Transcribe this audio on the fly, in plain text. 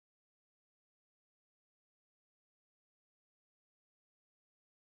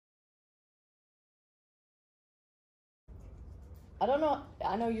I don't know,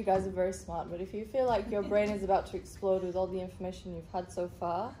 I know you guys are very smart, but if you feel like your brain is about to explode with all the information you've had so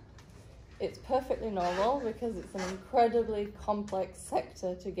far, it's perfectly normal because it's an incredibly complex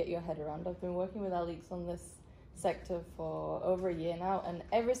sector to get your head around. I've been working with Alix on this sector for over a year now, and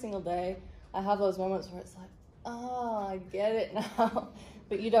every single day I have those moments where it's like, oh, I get it now.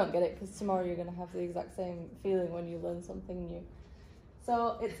 But you don't get it because tomorrow you're going to have the exact same feeling when you learn something new.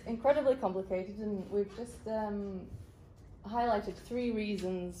 So it's incredibly complicated, and we've just highlighted 3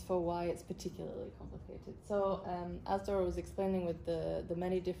 reasons for why it's particularly complicated. So as Dora was explaining with the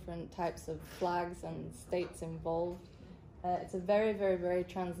many different types of flags and states involved, it's a very, very, very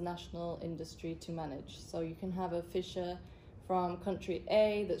transnational industry to manage. So you can have a fisher from country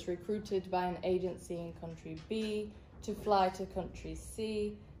A that's recruited by an agency in country B to fly to country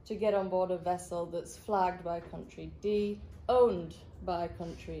C to get on board a vessel that's flagged by country D, owned by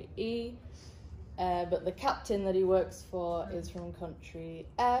country E, but the captain that he works for is from country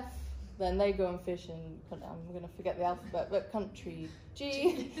F. Then they go and fish in, I'm going to forget the alphabet, but country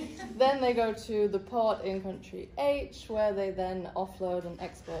G. Then they go to the port in country H, where they then offload and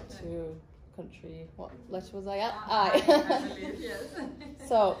export to country, what letter was I at? I. Yes.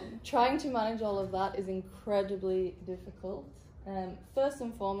 So trying to manage all of that is incredibly difficult. First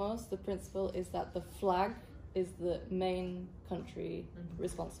and foremost, the principle is that the flag is the main country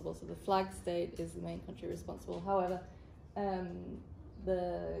responsible. So the flag state is the main country responsible. However,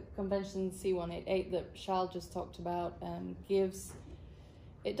 the Convention C188 that Charles just talked about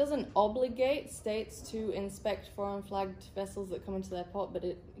it doesn't obligate states to inspect foreign flagged vessels that come into their port, but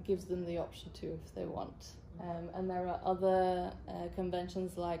it gives them the option to if they want. And there are other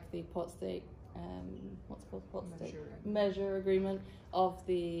conventions like the Port State, what's it called? Port State Measure Agreement of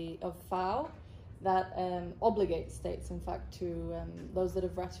FAO that obligate states, in fact, to those that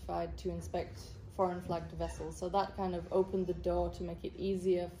have ratified to inspect foreign flagged vessels. So that kind of opened the door to make it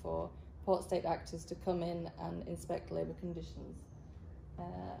easier for port state actors to come in and inspect labour conditions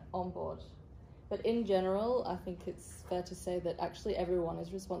on board. But in general, I think it's fair to say that actually everyone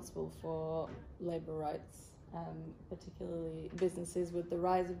is responsible for labour rights, particularly businesses. With the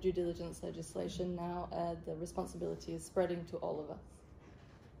rise of due diligence legislation now, the responsibility is spreading to all of us.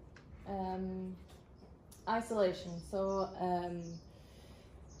 Isolation. So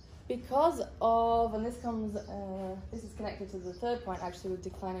because of, and this is connected to the third point actually with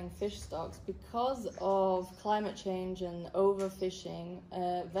declining fish stocks, because of climate change and overfishing,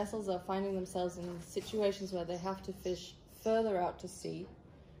 vessels are finding themselves in situations where they have to fish further out to sea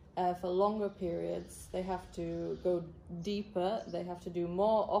for longer periods. They have to go deeper, they have to do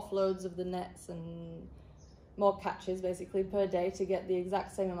more offloads of the nets and more catches basically per day to get the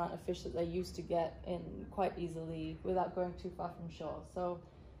exact same amount of fish that they used to get in quite easily without going too far from shore. So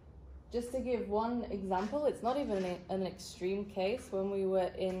just to give one example, it's not even an extreme case. When we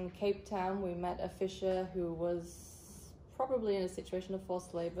were in Cape Town, we met a fisher who was probably in a situation of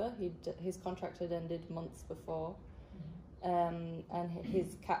forced labour. His contract had ended months before, and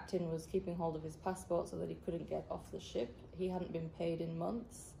his captain was keeping hold of his passport so that he couldn't get off the ship. He hadn't been paid in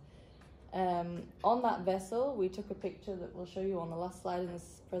months. On that vessel, we took a picture that we'll show you on the last slide in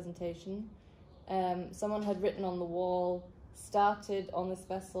this presentation. Someone had written on the wall, started on this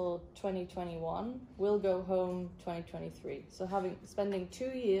vessel 2021, will go home 2023. So spending 2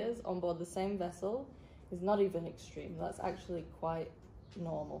 years on board the same vessel is not even extreme. That's actually quite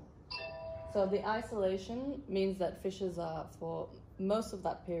normal. So the isolation means that fishers are, for most of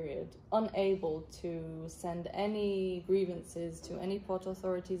that period, unable to send any grievances to any port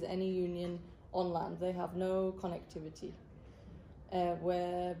authorities, any union on land. They have no connectivity.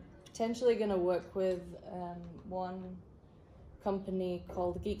 We're potentially going to work with one company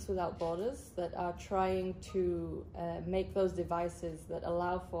called Geeks Without Borders that are trying to make those devices that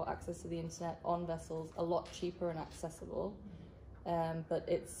allow for access to the internet on vessels a lot cheaper and accessible. But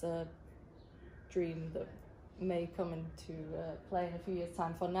it's a dream that may come into play in a few years'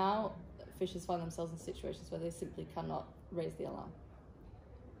 time. For now, fishers find themselves in situations where they simply cannot raise the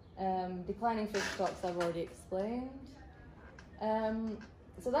alarm. Declining fish stocks I've already explained.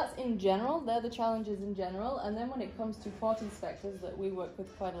 So that's in general, they're the challenges in general. And then when it comes to port inspectors that we work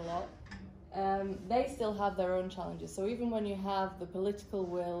with quite a lot, they still have their own challenges. So even when you have the political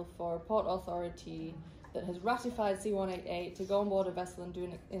will for a port authority that has ratified C188 to go on board a vessel and do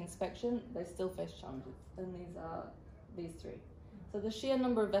an inspection, they still face challenges. And these are these 3. So the sheer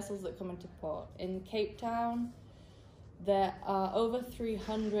number of vessels that come into port. In Cape Town, there are over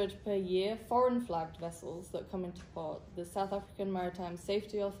 300 per year foreign flagged vessels that come into port. The South African Maritime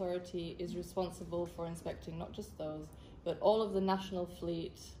Safety Authority is responsible for inspecting not just those, but all of the national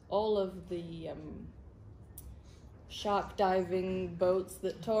fleet, all of the shark diving boats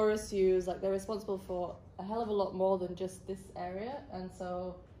that tourists use. Like, they're responsible for a hell of a lot more than just this area, and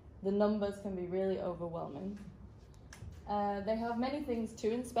so the numbers can be really overwhelming. They have many things to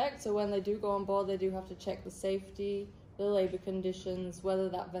inspect, so when they do go on board, they do have to check the safety, the labor conditions, whether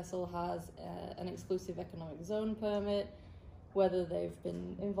that vessel has an exclusive economic zone permit, whether they've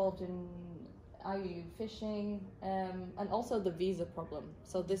been involved in IUU fishing, and also the visa problem.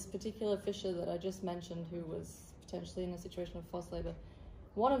 So this particular fisher that I just mentioned, who was potentially in a situation of forced labor,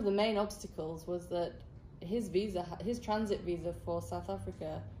 one of the main obstacles was that his transit visa for South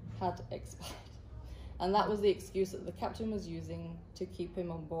Africa had expired. And that was the excuse that the captain was using to keep him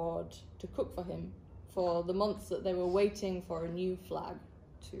on board, to cook for him for the months that they were waiting for a new flag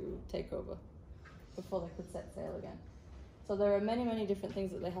to take over before they could set sail again. So there are many, many different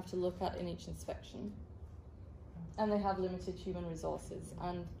things that they have to look at in each inspection. And they have limited human resources.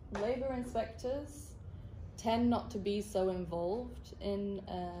 And labor inspectors tend not to be so involved in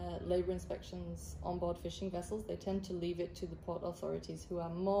labor inspections on board fishing vessels. They tend to leave it to the port authorities, who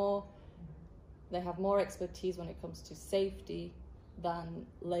are they have more expertise when it comes to safety than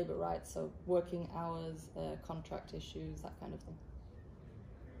labor rights, so working hours, contract issues, that kind of thing.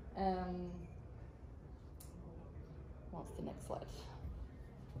 What's the next slide?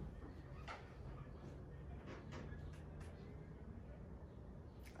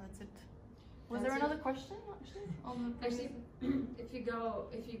 That's it. Was there another question actually? If you go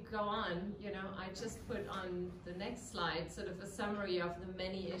on, I just put on the next slide sort of a summary of the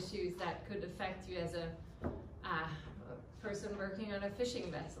many issues that could affect you as a person working on a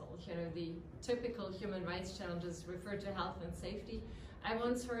fishing vessel. The typical human rights challenges refer to health and safety. I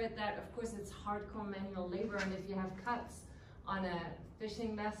once heard that, of course, it's hardcore manual labor, and if you have cuts on a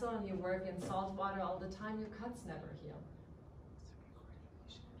fishing vessel and you work in salt water all the time, your cuts never heal.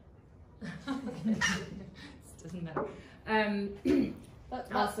 Okay. It doesn't matter.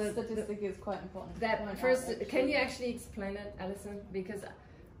 That statistic is quite important. Can you actually explain it, Alison? Because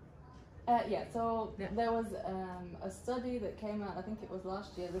there was a study that came out, I think it was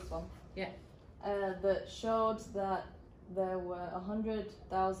last year, this one, that showed that there were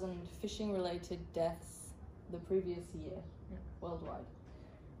 100,000 fishing-related deaths the previous year worldwide.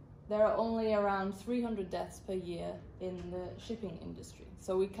 There are only around 300 deaths per year in the shipping industry.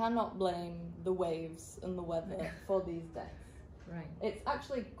 So we cannot blame the waves and the weather for these deaths. Right. It's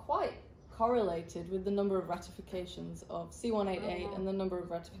actually quite correlated with the number of ratifications of C188 and the number of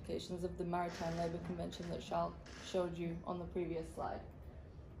ratifications of the Maritime Labour Convention that Charles showed you on the previous slide.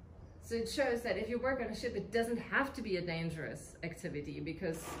 So it shows that if you work on a ship, it doesn't have to be a dangerous activity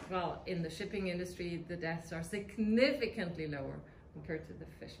because, well, in the shipping industry, the deaths are significantly lower compared to the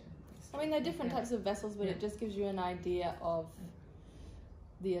fishing. I mean, there are different types of vessels, but it just gives you an idea of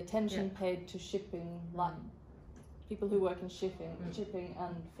the attention paid to shipping, like people who work in shipping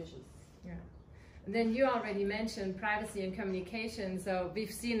and fishers. Yeah. And then you already mentioned privacy and communication. So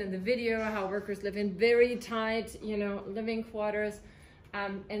we've seen in the video how workers live in very tight, living quarters,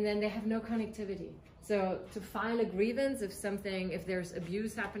 and then they have no connectivity. So to file a grievance if there's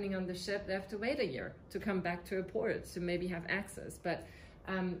abuse happening on the ship, they have to wait a year to come back to a port to maybe have access. But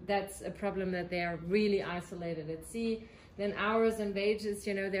that's a problem, that they are really isolated at sea. Then hours and wages,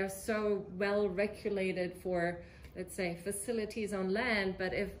 they're so well regulated for, let's say, facilities on land.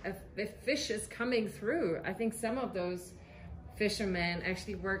 But if fish is coming through, I think some of those fishermen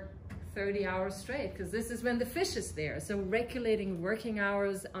actually work 30 hours straight because this is when the fish is there. So regulating working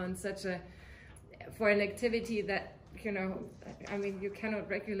hours on for an activity that, you cannot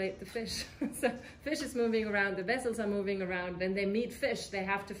regulate the fish. So fish is moving around, the vessels are moving around, when they meet fish, they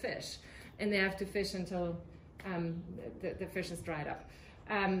have to fish. And they have to fish until the fish is dried up.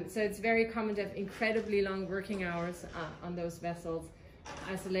 So it's very common to have incredibly long working hours on those vessels.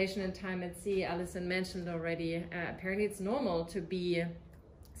 Isolation and time at sea, Alison mentioned already. Apparently it's normal to be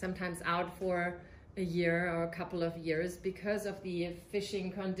sometimes out for a year or a couple of years because of the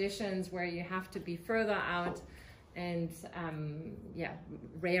fishing conditions where you have to be further out and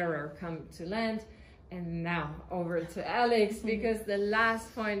rarer come to land. And now over to Alix, because the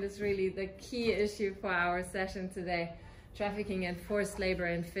last point is really the key issue for our session today: trafficking and forced labor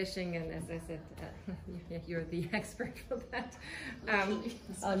in fishing. And as I said, you're the expert for that.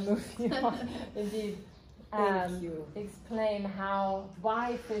 I'll move you on. Indeed. Thank you. Explain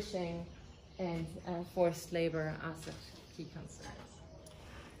why fishing and forced labor are such key concerns.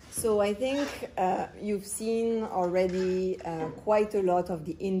 So I think you've seen already quite a lot of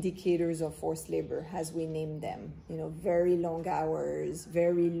the indicators of forced labor, as we name them. Very long hours,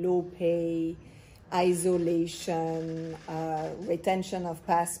 very low pay, isolation, retention of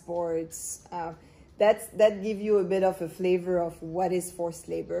passports. that gives you a bit of a flavor of what is forced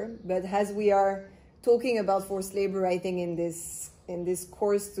labor. But as we are talking about forced labor, I think in this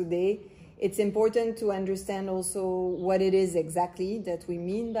course today, it's important to understand also what it is exactly that we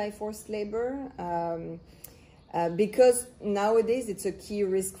mean by forced labor, because nowadays it's a key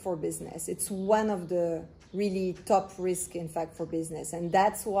risk for business. It's one of the really top risks, in fact, for business. And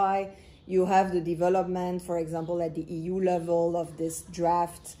that's why you have the development, for example, at the EU level of this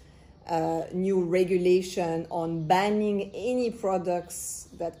draft new regulation on banning any products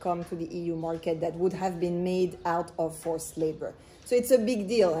that come to the EU market that would have been made out of forced labor. So it's a big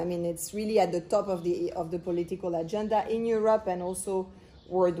deal. I mean, it's really at the top of the political agenda in Europe and also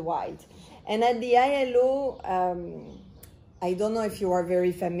worldwide. And at the ILO, I don't know if you are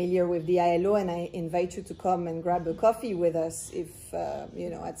very familiar with the ILO, and I invite you to come and grab a coffee with us if,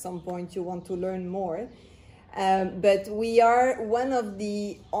 at some point you want to learn more. But we are one of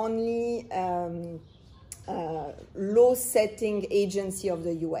the only law-setting agency of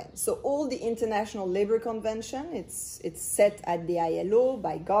the UN. So all the International Labour Convention, it's set at the ILO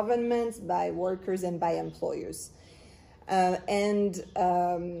by governments, by workers, and by employers.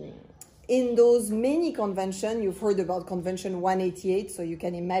 In those many conventions, you've heard about Convention 188, so you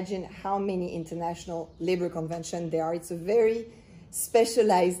can imagine how many international labor conventions there are. It's a very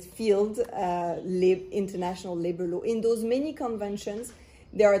specialized field, international labor law. In those many conventions,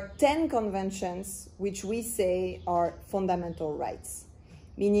 there are 10 conventions which we say are fundamental rights,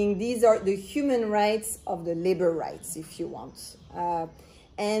 meaning these are the human rights of the labor rights, if you want.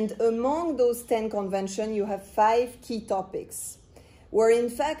 And among those 10 conventions, you have 5 key topics, where in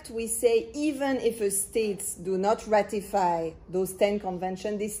fact we say even if a states do not ratify those 10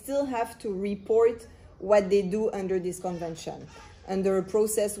 conventions, they still have to report what they do under this convention, under a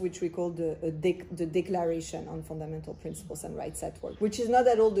process which we call the Declaration on Fundamental Principles and Rights at Work, which is not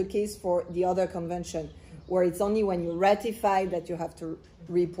at all the case for the other convention, where it's only when you ratify that you have to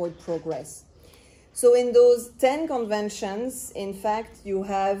report progress. So in those 10 conventions, in fact, you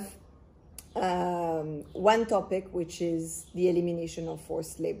have one topic, which is the elimination of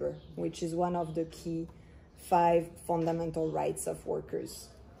forced labor, which is one of the key 5 fundamental rights of workers.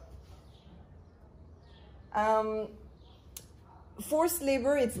 Forced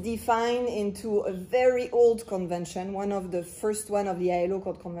labor, it's defined into a very old convention, one of the first one of the ILO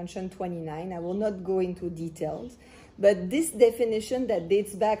called Convention 29. I will not go into details, but this definition that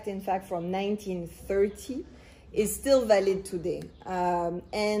dates back, in fact, from 1930 is still valid today. I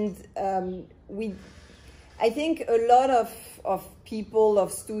think a lot of people,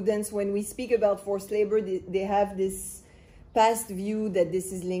 of students, when we speak about forced labor, they have this past view that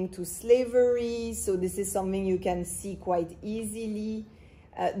this is linked to slavery, so this is something you can see quite easily.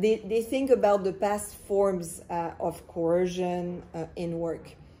 They think about the past forms of coercion in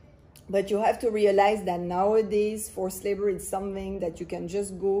work. But you have to realize that nowadays forced labor is something that you can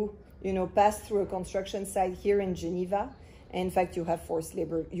just go, pass through a construction site here in Geneva. And in fact, you have forced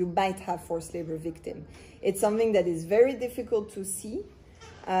labor. You might have forced labor victim. It's something that is very difficult to see,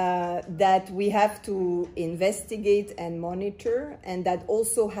 that we have to investigate and monitor, and that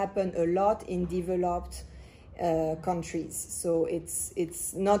also happen a lot in developed countries. So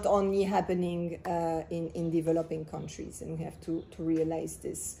it's not only happening in developing countries, and we have to realize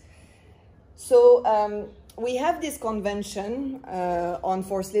this. So we have this convention on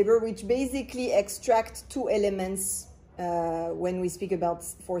forced labor, which basically extracts 2 elements when we speak about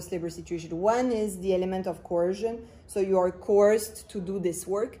forced labor situation. One is the element of coercion. So you are coerced to do this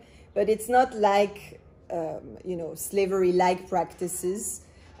work, but it's not like, slavery-like practices.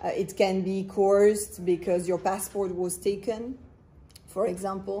 It can be coerced because your passport was taken, for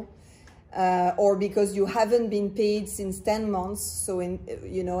example, or because you haven't been paid since 10 months. So, and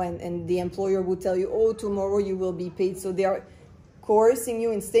the employer would tell you, oh, tomorrow you will be paid. So they are coercing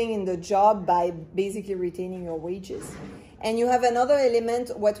you in staying in the job by basically retaining your wages. And you have another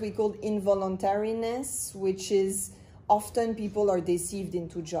element, what we call involuntariness, which is often people are deceived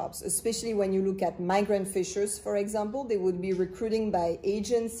into jobs, especially when you look at migrant fishers, for example. They would be recruiting by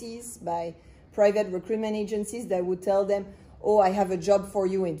agencies, by private recruitment agencies that would tell them, oh, I have a job for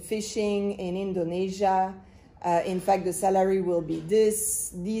you in fishing in Indonesia. In fact, the salary will be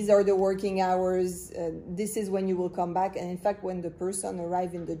this. These are the working hours. This is when you will come back. And in fact, when the person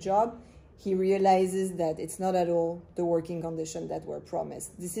arrives in the job, he realizes that it's not at all the working conditions that were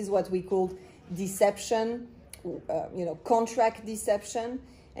promised. This is what we call deception, contract deception.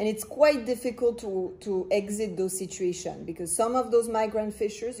 And it's quite difficult to exit those situations, because some of those migrant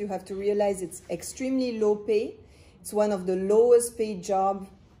fishers, you have to realize it's extremely low pay. It's one of the lowest paid jobs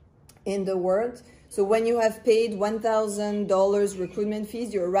in the world. So when you have paid $1,000 recruitment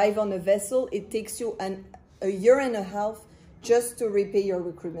fees, you arrive on a vessel, it takes you a year and a half just to repay your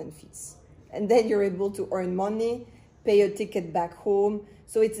recruitment fees. And then you're able to earn money, pay a ticket back home.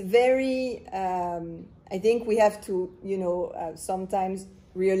 So it's very, I think we have to, sometimes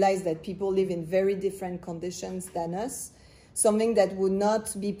realize that people live in very different conditions than us. Something that would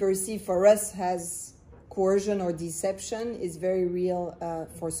not be perceived for us as coercion or deception is very real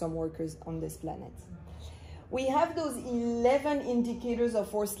for some workers on this planet. We have those 11 indicators of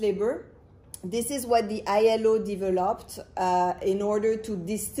forced labor. This is what the ILO developed in order to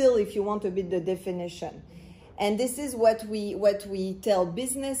distill, if you want, a bit the definition. And this is what we tell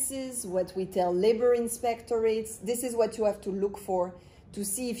businesses, what we tell labor inspectorates. This is what you have to look for to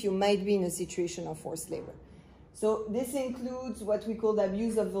see if you might be in a situation of forced labor. So this includes what we call the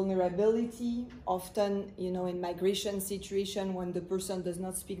abuse of vulnerability, often, in migration situation when the person does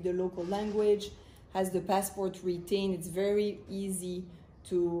not speak the local language, has the passport retained, it's very easy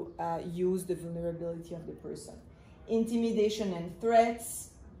to use the vulnerability of the person. Intimidation and threats,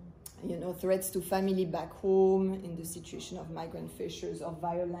 threats to family back home in the situation of migrant fishers, of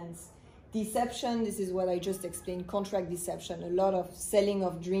violence. Deception, this is what I just explained, contract deception, a lot of selling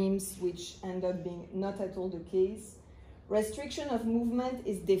of dreams, which end up being not at all the case. Restriction of movement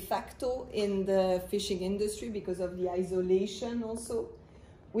is de facto in the fishing industry because of the isolation also.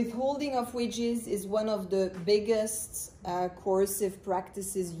 Withholding of wages is one of the biggest coercive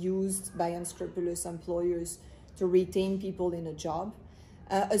practices used by unscrupulous employers to retain people in a job.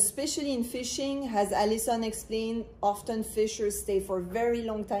 Especially in fishing, as Alison explained, often fishers stay for a very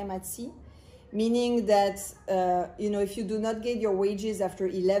long time at sea, meaning that, if you do not get your wages after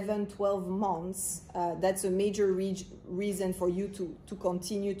 11, 12 months, that's a major reason for you to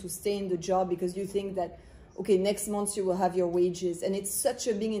continue to stay in the job because you think that, okay, next month you will have your wages. And it's such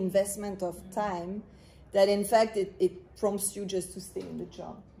a big investment of time that, in fact, it prompts you just to stay in the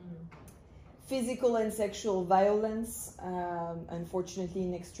job. Physical and sexual violence, unfortunately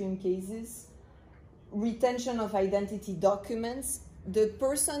in extreme cases. Retention of identity documents. The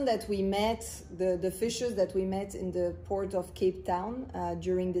person that we met, the fishers that we met in the port of Cape Town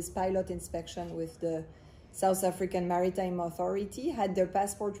during this pilot inspection with the South African Maritime Authority had their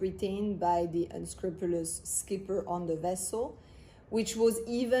passport retained by the unscrupulous skipper on the vessel, which was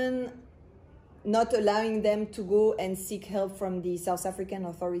even not allowing them to go and seek help from the South African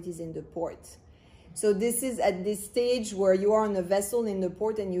authorities in the port. So this is at this stage where you are on a vessel in the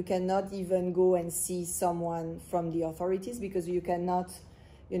port and you cannot even go and see someone from the authorities because you cannot,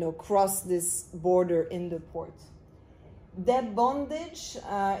 cross this border in the port. Debt bondage,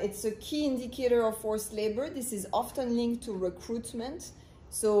 it's a key indicator of forced labor. This is often linked to recruitment.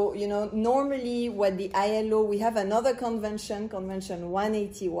 So, normally what the ILO, we have another convention, Convention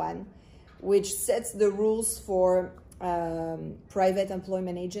 181, which sets the rules for private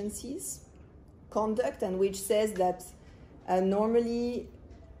employment agencies conduct and which says that normally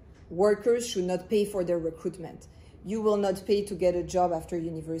workers should not pay for their recruitment. You will not pay to get a job after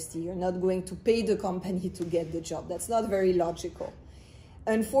university. You're not going to pay the company to get the job. That's not very logical.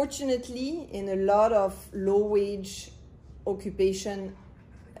 Unfortunately, in a lot of low-wage occupation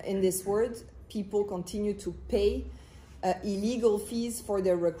in this world, people continue to pay illegal fees for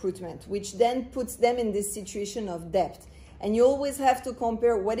their recruitment, which then puts them in this situation of debt. And you always have to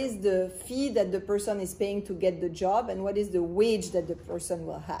compare what is the fee that the person is paying to get the job and what is the wage that the person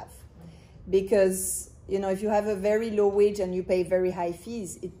will have. Because, if you have a very low wage and you pay very high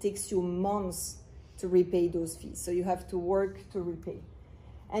fees, it takes you months to repay those fees. So you have to work to repay.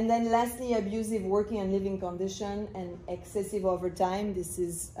 And then lastly, abusive working and living condition and excessive overtime. This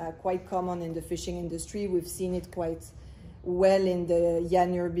is quite common in the fishing industry. We've seen it quite well in the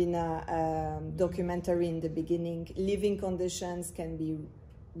Jan Urbina documentary in the beginning. Living conditions can be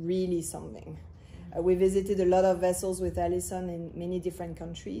really something. We visited a lot of vessels with Alison in many different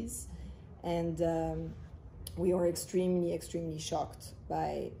countries, and we are extremely, extremely shocked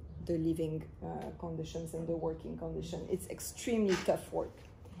by the living conditions and the working condition. It's extremely tough work.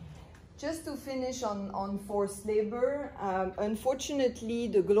 Just to finish on forced labor, unfortunately,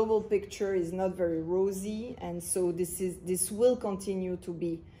 the global picture is not very rosy, and so this will continue to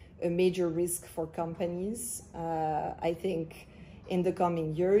be a major risk for companies, I think, in the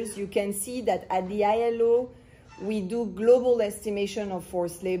coming years. You can see that at the ILO, we do global estimation of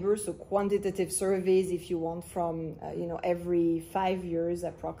forced labor, so quantitative surveys, if you want, from every 5 years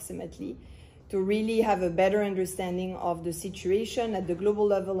approximately, to really have a better understanding of the situation at the global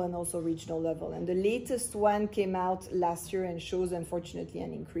level and also regional level. And the latest one came out last year and shows, unfortunately,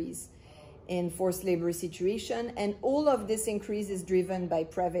 an increase in forced labor situation, and all of this increase is driven by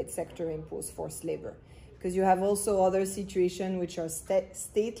private sector imposed forced labor, because you have also other situations which are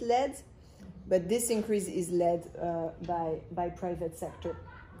state-led, but this increase is led by private sector.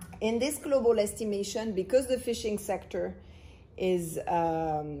 In this global estimation, because the fishing sector is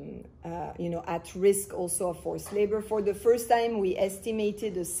at risk also of forced labor, for the first time we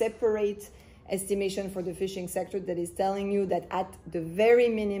estimated a separate estimation for the fishing sector that is telling you that at the very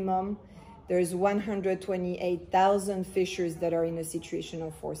minimum there's 128,000 fishers that are in a situation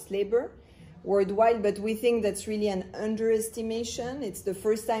of forced labor worldwide, but we think that's really an underestimation. It's the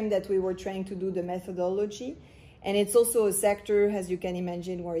first time that we were trying to do the methodology, and it's also a sector, as you can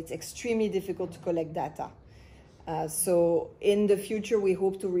imagine, where it's extremely difficult to collect data. So in the future, we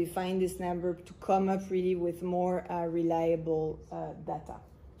hope to refine this number to come up really with more reliable data.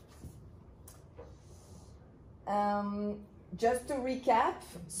 Just to recap,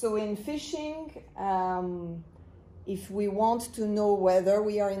 so in fishing, if we want to know whether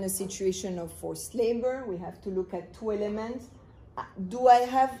we are in a situation of forced labor, we have to look at two elements. Do I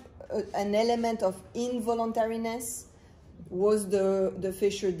have an element of involuntariness? Was the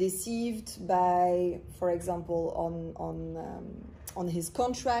fisher deceived by, for example, on his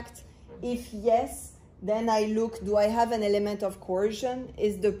contract? If yes, then I look, do I have an element of coercion?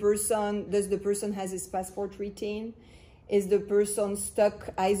 Does the person has his passport retained? Is the person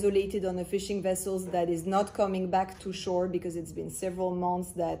stuck, isolated on a fishing vessel that is not coming back to shore because it's been several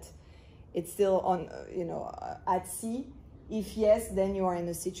months that it's still on, at sea? If yes, then you are in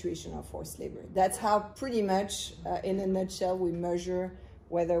a situation of forced labor. That's how pretty much, in a nutshell, we measure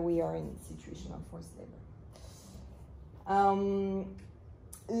whether we are in a situation of forced labor.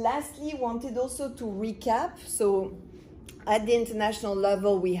 Lastly, wanted also to recap. So at the international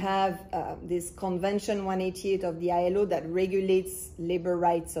level, we have this Convention 188 of the ILO that regulates labor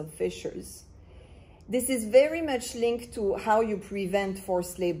rights of fishers. This is very much linked to how you prevent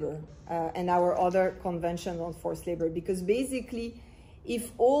forced labor and our other conventions on forced labor, because basically,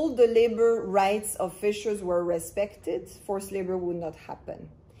 if all the labor rights of fishers were respected, forced labor would not happen.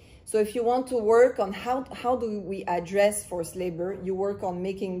 So if you want to work on how do we address forced labor, you work on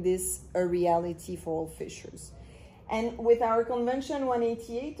making this a reality for all fishers. And with our Convention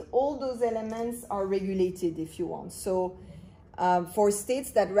 188, all those elements are regulated, if you want. So for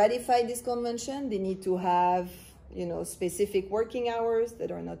states that ratify this convention, they need to have, specific working hours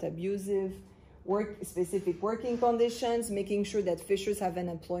that are not abusive, specific working conditions, making sure that fishers have an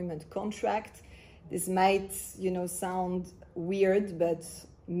employment contract. This might, sound weird, but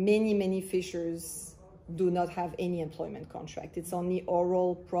many fishers do not have any employment contract. It's only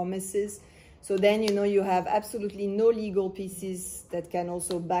oral promises. So then, you have absolutely no legal pieces that can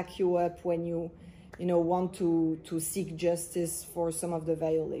also back you up when you want to seek justice for some of the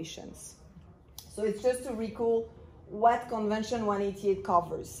violations. So it's just to recall what Convention 188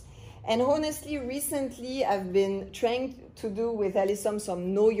 covers. And honestly, recently, I've been trying to do with Alison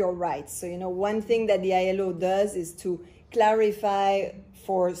some know your rights. So, one thing that the ILO does is to clarify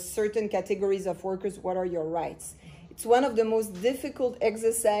for certain categories of workers, what are your rights? It's one of the most difficult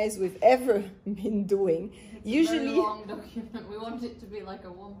exercises we've ever been doing. It's usually a very long document. We want it to be like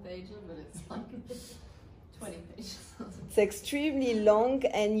a one-pager, but it's like 20 pages. It's extremely long,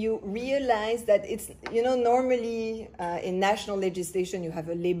 and you realize that it's, normally in national legislation, you have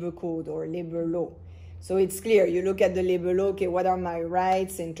a labor code or labor law. So it's clear. You look at the labor law, okay, what are my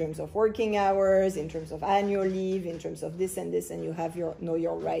rights in terms of working hours, in terms of annual leave, in terms of this and this, and you have know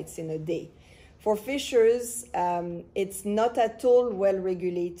your rights in a day. For fishers, it's not at all well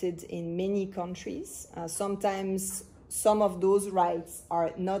regulated in many countries. Sometimes some of those rights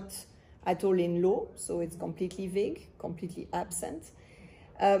are not at all in law, so it's completely vague, completely absent.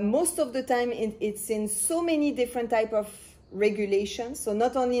 Most of the time, it's in so many different types of regulations, so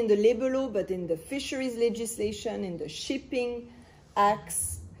not only in the labor law, but in the fisheries legislation, in the shipping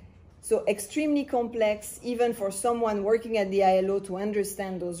acts. So extremely complex, even for someone working at the ILO to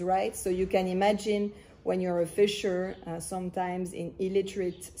understand those rights. So you can imagine when you're a fisher, sometimes in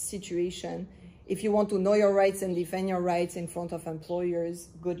illiterate situation, if you want to know your rights and defend your rights in front of employers,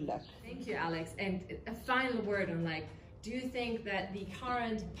 good luck. Thank you, Alex. And a final word on do you think that the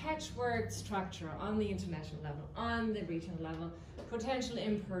current patchwork structure on the international level, on the regional level, potential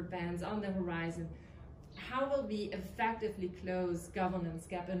import bans on the horizon, how will we effectively close governance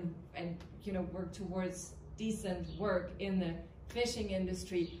gap and work towards decent work in the fishing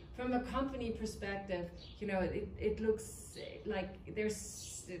industry? From a company perspective, it looks like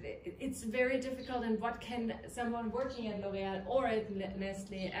it's very difficult, and what can someone working at L'Oréal or at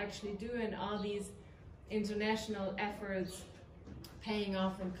Nestlé actually do in all these international efforts paying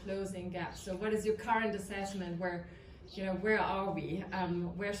off and closing gaps. So what is your current assessment? Where, you know, where are we?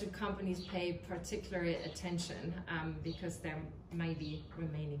 Where should companies pay particular attention? Because there might be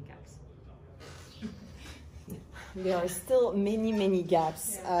remaining gaps. There are still many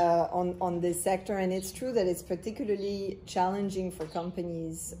gaps on this sector, and it's true that it's particularly challenging for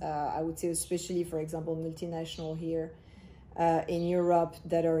companies, I would say especially, for example, multinational here in Europe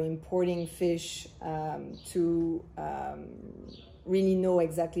that are importing fish to really know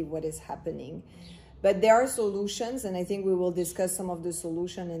exactly what is happening. But there are solutions, and I think we will discuss some of the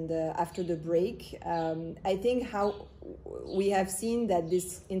solution after the break. I think how we have seen that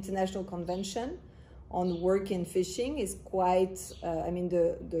this international convention on work in fishing is quite,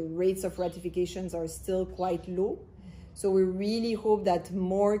 the rates of ratifications are still quite low. So we really hope that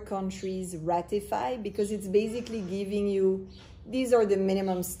more countries ratify, because it's basically giving you, these are the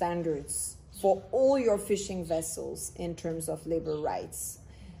minimum standards for all your fishing vessels in terms of labor rights.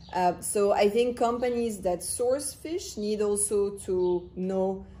 So I think companies that source fish need also to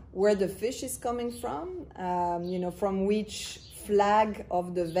know where the fish is coming from, from which flag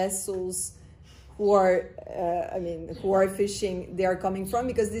of the vessels who are fishing they are coming from,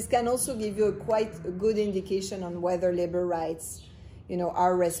 because this can also give you quite a good indication on whether labor rights,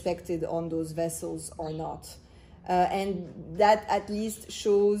 are respected on those vessels or not. And that at least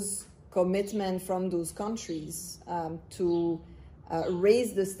shows commitment from those countries to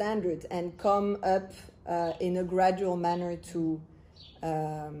raise the standard and come up in a gradual manner to,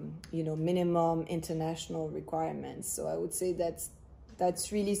 minimum international requirements. So I would say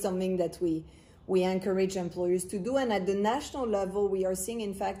that's really something that we encourage employers to do. And at the national level, we are seeing,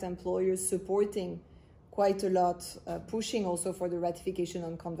 in fact, employers supporting quite a lot, pushing also for the ratification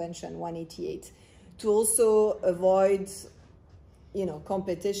on Convention 188 to also avoid,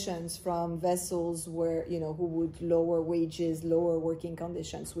 competitions from vessels where, who would lower wages, lower working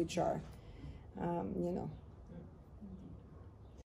conditions, which are,